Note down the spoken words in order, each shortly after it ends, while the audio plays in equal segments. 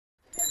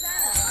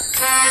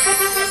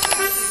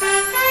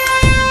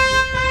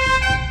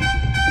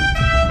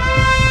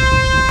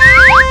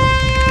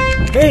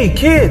Hey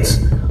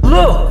kids,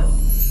 look!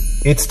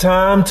 It's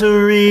time to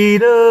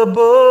read a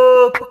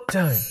book. Book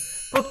time.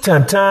 Book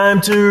time,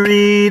 time to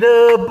read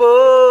a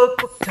book.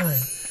 Book time.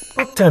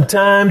 Book time,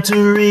 time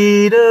to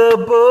read a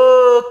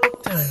book.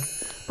 Book time.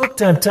 Book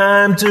time,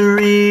 time to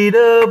read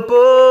a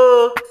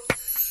book.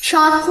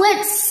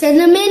 Chocolate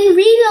Cinnamon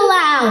Read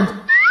Aloud.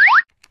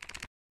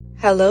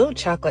 Hello,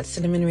 Chocolate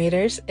Cinnamon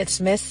readers.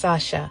 It's Miss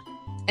Sasha.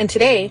 And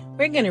today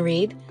we're going to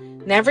read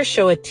Never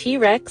Show a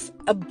T-Rex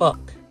a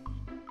Book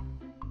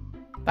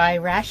by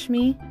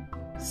Rashmi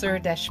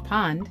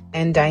Sirdeshpande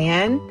and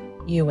Diane,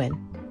 Ewen.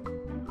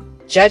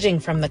 Judging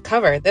from the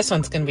cover, this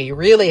one's going to be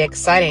really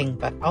exciting,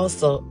 but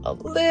also a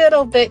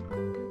little bit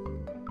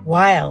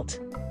wild.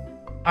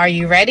 Are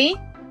you ready?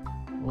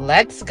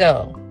 Let's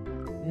go.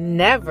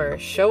 Never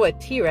show a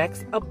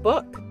T-Rex a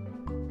book.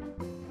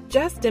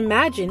 Just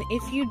imagine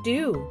if you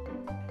do.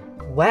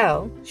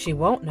 Well, she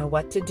won't know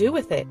what to do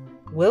with it,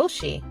 will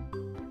she?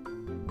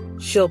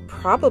 She'll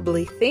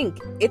probably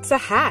think it's a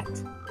hat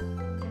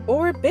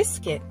or a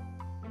biscuit.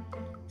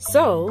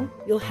 So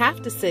you'll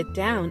have to sit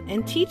down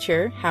and teach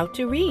her how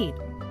to read.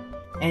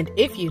 And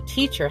if you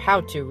teach her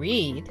how to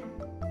read,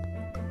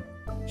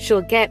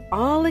 she'll get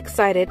all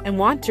excited and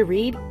want to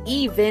read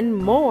even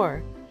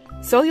more.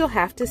 So you'll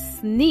have to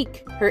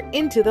sneak her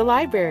into the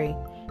library.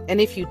 And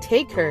if you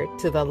take her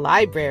to the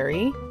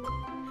library,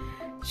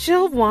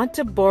 she'll want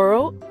to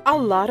borrow a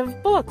lot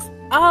of books.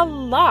 A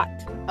lot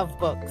of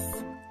books.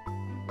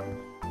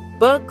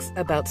 Books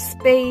about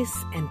space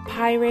and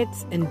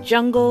pirates and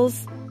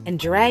jungles and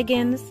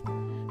dragons.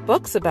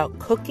 Books about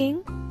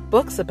cooking.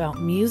 Books about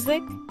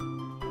music.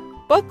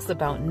 Books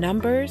about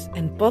numbers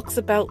and books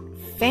about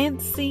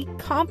fancy,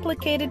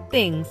 complicated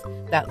things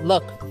that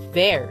look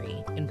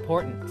very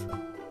important.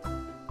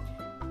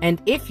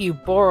 And if you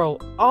borrow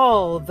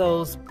all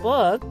those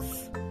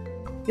books,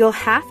 you'll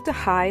have to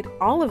hide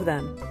all of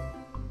them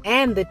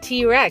and the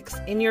T-Rex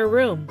in your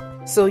room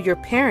so your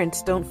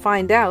parents don't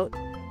find out,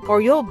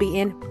 or you'll be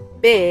in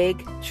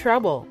big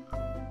trouble,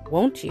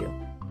 won't you?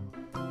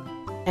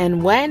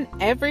 And when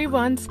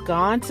everyone's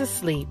gone to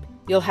sleep,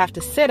 you'll have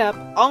to sit up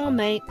all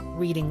night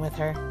reading with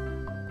her.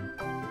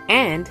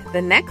 And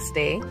the next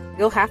day,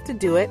 you'll have to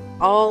do it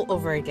all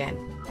over again.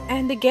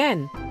 And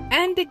again.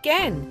 And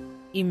again.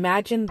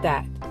 Imagine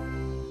that.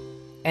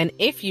 And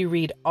if you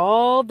read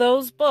all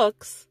those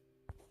books,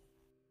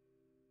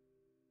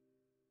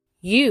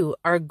 you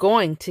are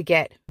going to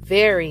get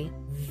very,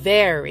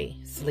 very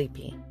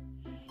sleepy.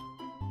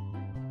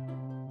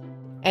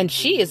 And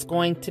she is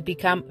going to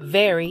become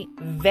very,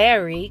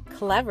 very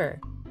clever.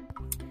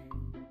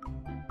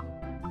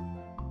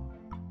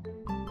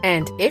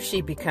 And if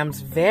she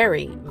becomes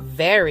very,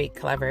 very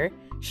clever,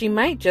 she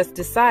might just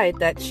decide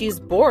that she's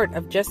bored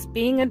of just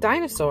being a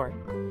dinosaur.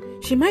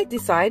 She might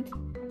decide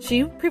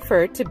she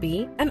preferred to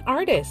be an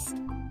artist,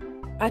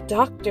 a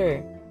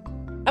doctor,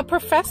 a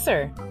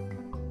professor,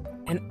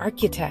 an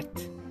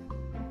architect,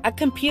 a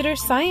computer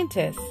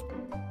scientist,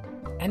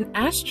 an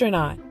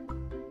astronaut,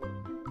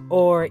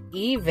 or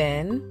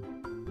even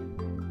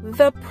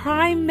the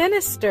Prime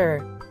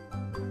Minister.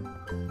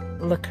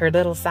 Look, her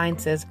little sign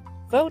says,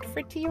 "Vote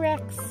for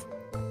T-Rex."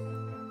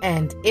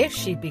 And if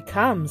she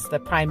becomes the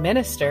Prime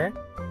Minister,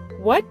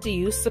 what do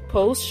you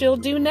suppose she'll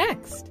do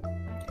next?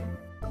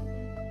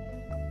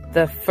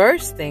 The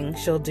first thing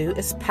she'll do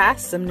is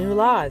pass some new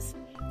laws.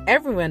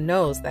 Everyone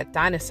knows that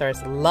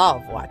dinosaurs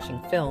love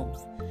watching films.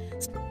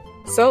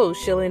 So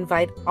she'll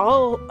invite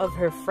all of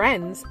her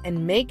friends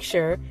and make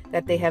sure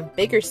that they have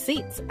bigger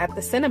seats at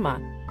the cinema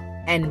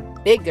and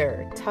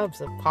bigger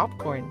tubs of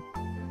popcorn.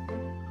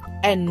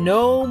 And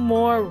no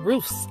more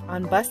roofs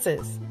on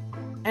buses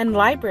and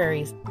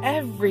libraries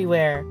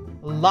everywhere,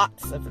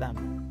 lots of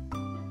them.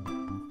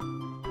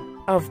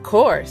 Of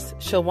course,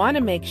 she'll want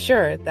to make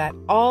sure that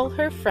all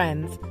her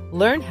friends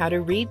learn how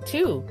to read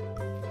too.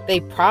 They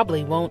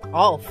probably won't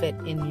all fit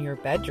in your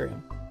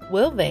bedroom,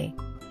 will they?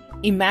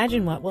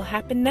 Imagine what will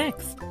happen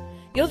next.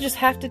 You'll just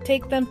have to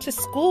take them to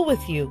school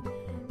with you.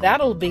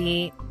 That'll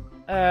be,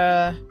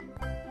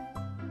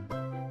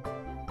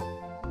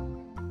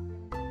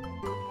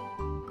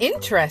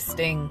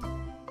 interesting.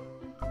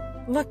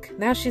 Look,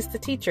 now she's the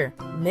teacher,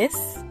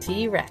 Miss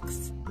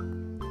T-Rex.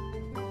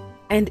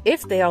 And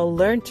if they all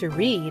learn to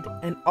read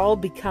and all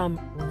become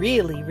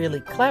really,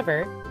 really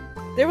clever,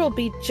 there will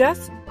be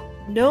just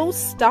no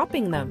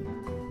stopping them.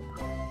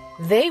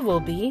 They will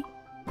be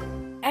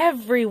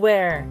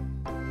everywhere.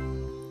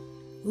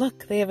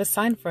 Look, they have a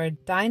sign for a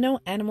dino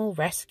animal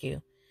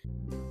rescue.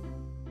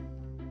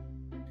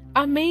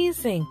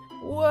 Amazing!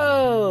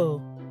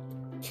 Whoa!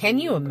 Can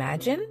you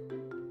imagine?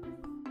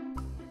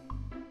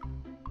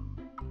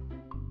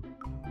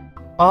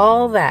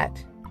 All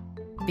that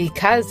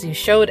because you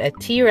showed a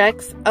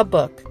T-Rex a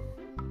book.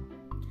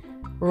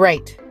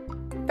 Right.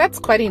 That's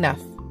quite enough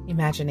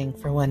imagining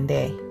for one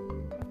day.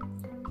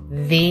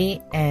 The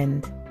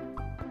end.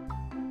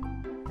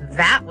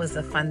 That was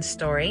a fun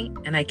story,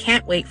 and I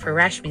can't wait for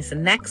Rashmi's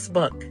next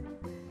book.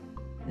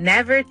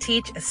 Never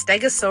teach a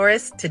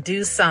stegosaurus to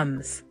do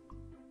sums.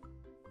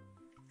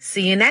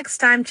 See you next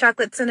time,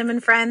 chocolate cinnamon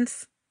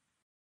friends.